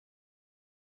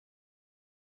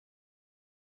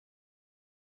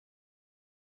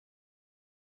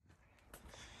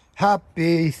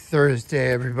Happy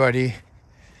Thursday, everybody,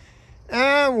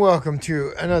 and welcome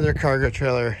to another cargo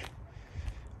trailer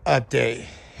update.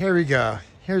 Here we go.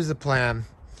 Here's the plan.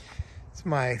 It's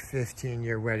my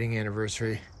 15-year wedding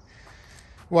anniversary.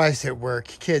 Wife's at work,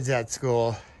 kids at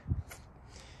school.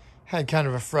 Had kind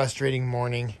of a frustrating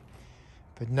morning,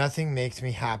 but nothing makes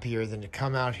me happier than to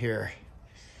come out here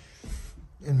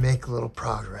and make a little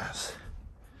progress.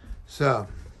 So,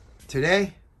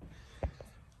 today,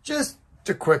 just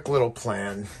a quick little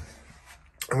plan.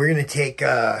 We're going to take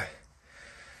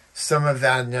some of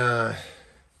that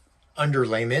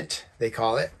underlayment, they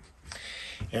call it,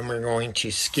 and we're going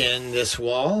to skin this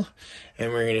wall,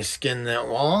 and we're going to skin that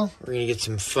wall. We're going to get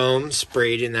some foam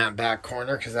sprayed in that back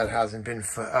corner because that hasn't been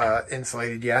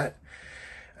insulated yet.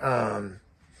 And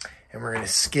we're going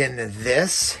to skin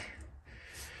this.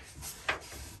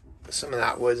 Some of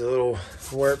that wood's a little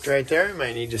warped right there. We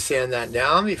might need to sand that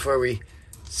down before we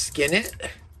skin it,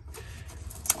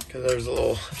 because there's a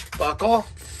little buckle.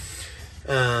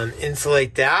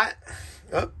 Insulate that.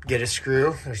 Oh, get a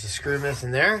screw. There's a screw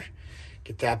missing there.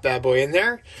 Get that bad boy in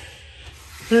there.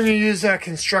 We're going to use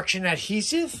construction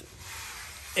adhesive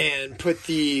and put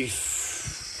the,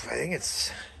 I think it's,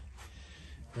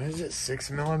 what is it,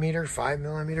 6 millimeter, 5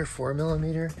 millimeter, 4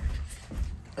 millimeter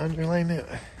underlayment.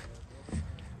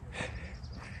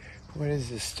 What is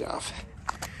this stuff?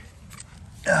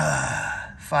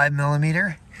 5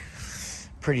 millimeter.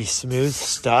 Pretty smooth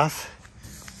stuff.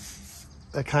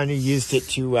 I kind of used it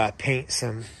to paint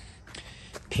something,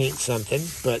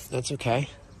 but that's okay.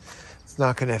 It's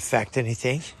not going to affect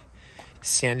anything.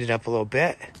 Sand it up a little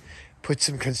bit. Put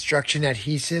some construction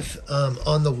adhesive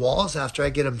on the walls after I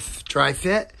get them dry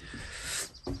fit.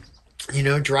 You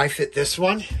know, dry fit this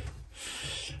one.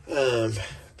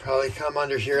 Probably come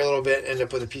under here a little bit, end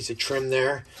up with a piece of trim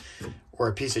there, or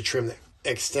a piece of trim that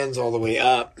extends all the way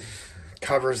up,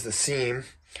 covers the seam,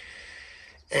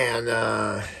 and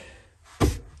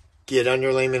get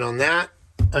underlayment on that,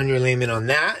 underlayment on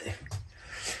that.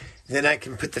 Then I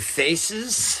can put the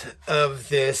faces of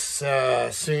this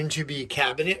soon-to-be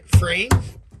cabinet frame.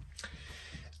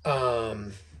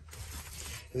 And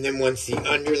then once the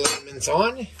underlayment's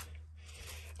on,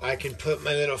 I can put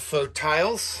my little faux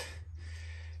tiles,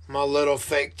 my little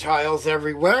fake tiles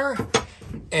everywhere,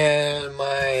 and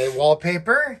my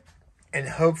wallpaper, and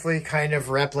hopefully kind of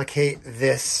replicate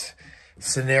this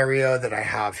scenario that I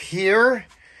have here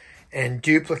and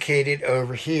duplicate it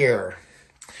over here,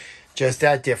 just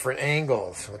at different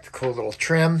angles with the cool little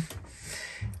trim.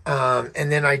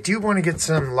 And then I do want to get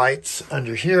some lights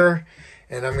under here,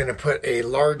 and I'm going to put a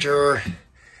larger,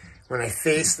 when I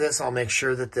face this, I'll make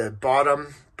sure that the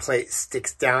bottom plate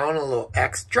sticks down a little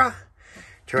extra,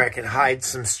 to where I can hide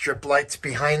some strip lights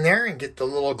behind there and get the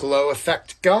little glow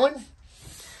effect going.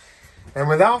 And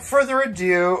without further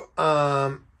ado,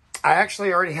 I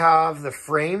actually already have the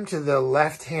frame to the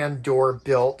left-hand door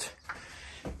built,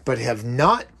 but have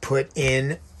not put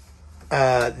in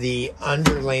the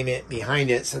underlayment behind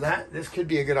it. So this could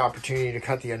be a good opportunity to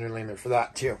cut the underlayment for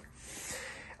that too.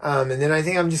 And then I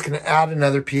think I'm just going to add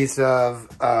another piece of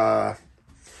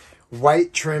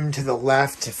white trim to the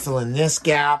left to fill in this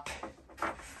gap.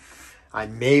 I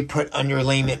may put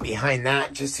underlayment behind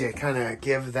that just to kind of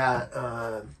give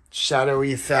that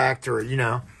shadowy effect, or, you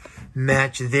know,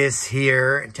 match this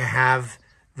here to have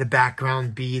the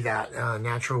background be that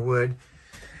natural wood.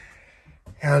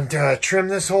 And trim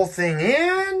this whole thing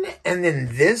in, and then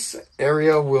this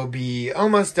area will be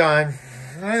almost done.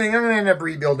 I think I'm going to end up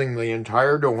rebuilding the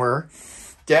entire door.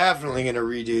 Definitely going to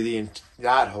redo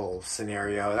that whole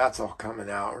scenario. That's all coming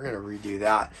out. We're going to redo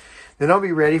that. Then I'll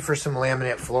be ready for some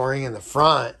laminate flooring in the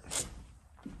front.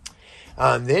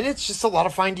 Then it's just a lot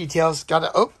of fine details.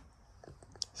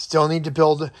 Still need to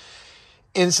build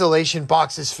insulation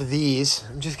boxes for these.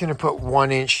 I'm just going to put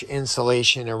 1-inch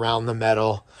insulation around the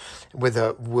metal with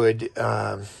a wood,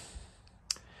 a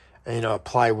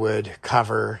plywood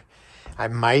cover. I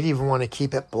might even want to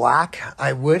keep it black.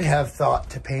 I would have thought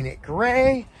to paint it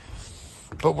gray,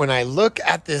 but when I look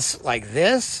at this like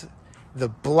this, the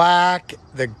black,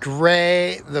 the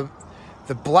gray, the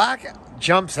black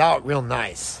jumps out real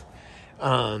nice.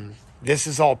 This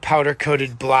is all powder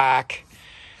coated black.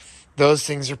 Those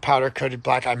things are powder coated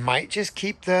black. I might just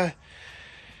keep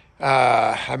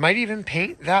I might even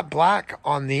paint that black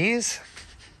on these.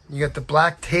 You got the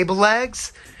black table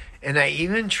legs, and I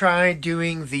even tried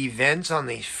doing the vents on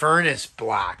the furnace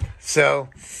black. So,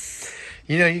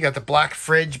 you know, you got the black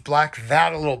fridge, black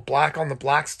that, a little black on the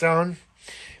blackstone.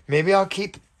 Maybe I'll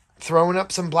keep throwing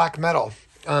up some black metal.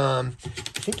 I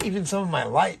think even some of my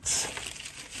lights.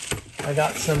 I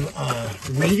got some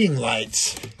reading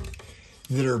lights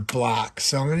that are black.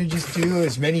 So I'm going to just do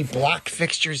as many black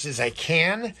fixtures as I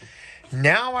can.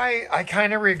 Now I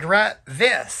kind of regret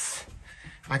this.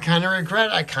 I kind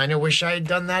of wish I had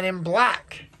done that in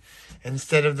black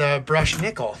instead of the brushed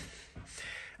nickel.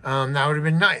 That would have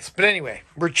been nice. But anyway,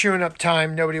 we're chewing up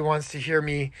time. Nobody wants to hear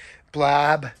me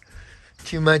blab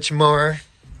too much more.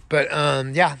 But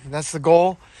yeah, that's the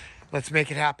goal. Let's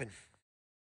make it happen.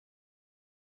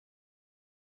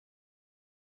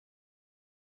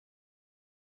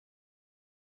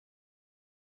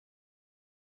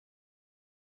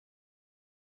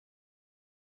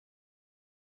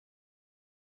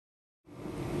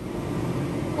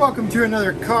 Welcome to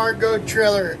another cargo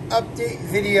trailer update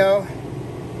video.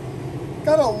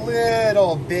 Got a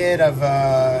little bit of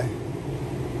a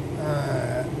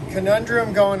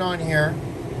conundrum going on here.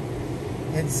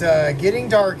 It's getting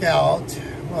dark out.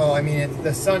 Well, I mean,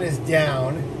 the sun is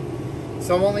down.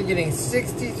 So I'm only getting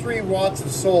 63 watts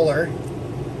of solar.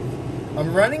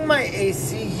 I'm running my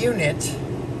AC unit,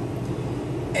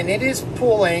 and it is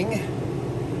pulling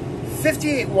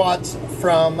 58 watts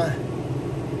from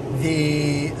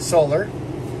the solar.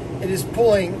 It is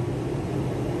pulling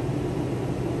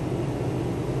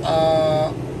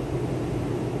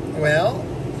well,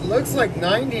 looks like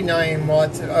 99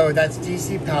 watts. Oh, that's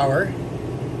DC power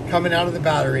coming out of the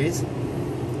batteries.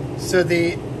 So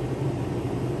the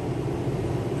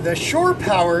shore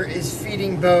power is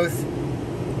feeding both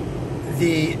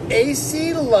the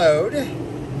AC load,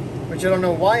 which I don't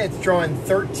know why it's drawing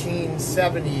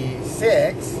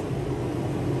 1376,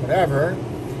 whatever.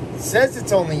 It says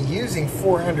it's only using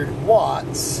 400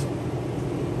 watts,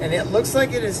 and it looks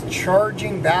like it is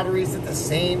charging batteries at the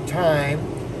same time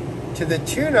to the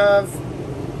tune of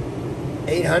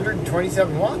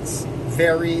 827 watts.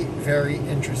 Very, very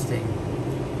interesting.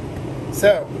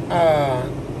 So,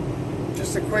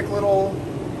 just a quick little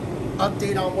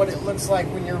update on what it looks like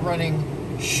when you're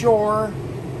running shore,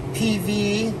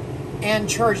 PV, and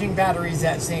charging batteries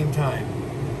at the same time.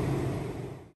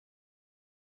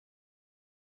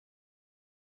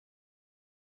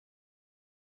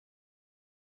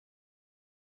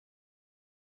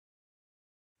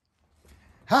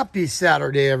 Happy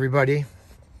Saturday, everybody,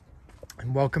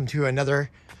 and welcome to another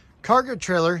cargo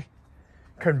trailer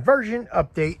conversion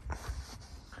update.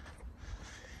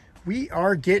 We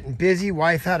are getting busy.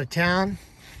 Wife out of town.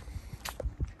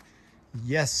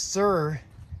 Yes, sir.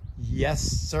 Yes,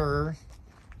 sir.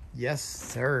 Yes,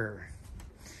 sir.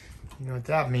 You know what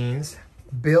that means.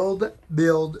 Build,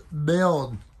 build,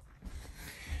 build.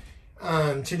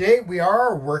 Today we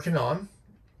are working on,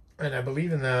 and I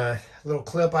believe in the little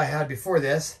clip I had before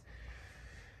this,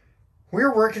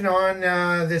 we're working on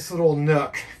this little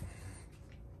nook.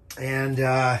 And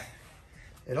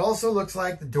it also looks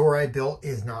like the door I built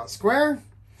is not square.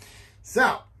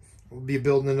 So we'll be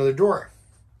building another door.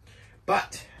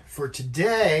 But for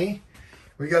today,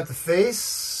 we got the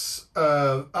face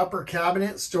of upper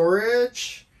cabinet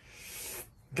storage.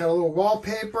 Got a little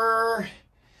wallpaper.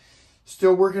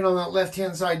 Still working on that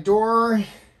left-hand side door.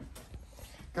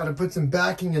 Got to put some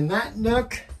backing in that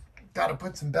nook. Got to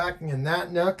put some backing in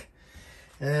that nook.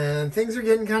 And things are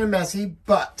getting kind of messy,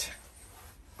 but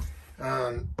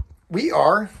we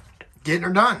are getting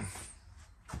her done.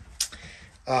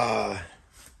 I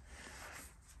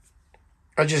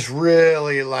just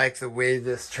really like the way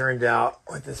this turned out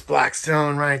with this black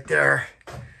stone right there.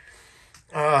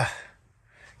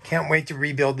 Can't wait to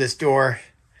rebuild this door.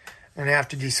 I'm gonna have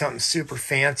to do something super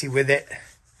fancy with it.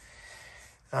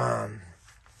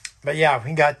 But yeah,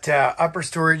 we got upper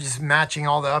storage matching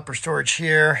all the upper storage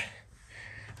here.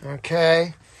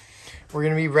 Okay, we're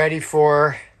gonna be ready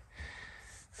for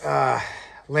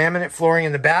laminate flooring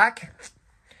in the back.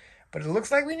 But it looks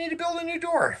like we need to build a new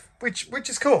door, which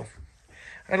is cool.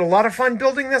 I had a lot of fun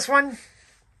building this one.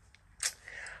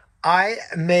 I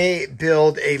may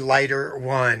build a lighter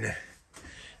one.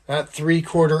 That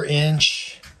 3/4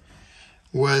 inch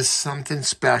was something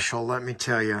special, let me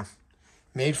tell you.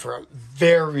 Made for a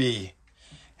very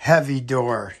heavy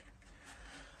door.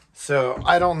 So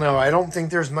I don't know. I don't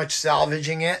think there's much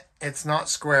salvaging it. It's not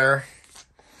square.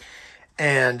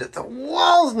 And the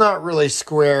wall's not really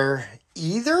square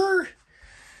either.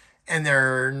 And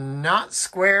they're not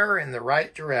square in the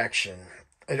right direction.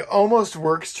 It almost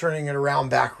works turning it around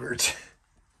backwards.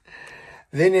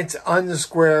 Then it's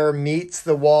unsquare meets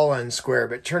the wall unsquare.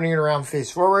 But turning it around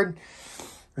face forward,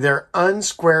 they're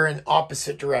unsquare in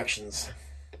opposite directions.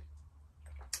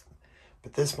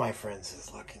 But this, my friends,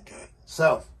 is looking good.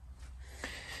 So,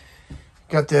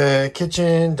 got the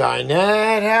kitchen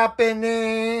dinette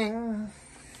happening.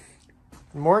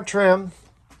 More trim.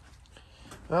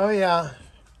 Oh, yeah.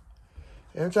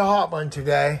 It's a hot one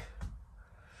today.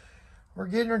 we're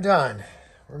getting her done.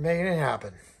 We're making it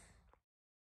happen.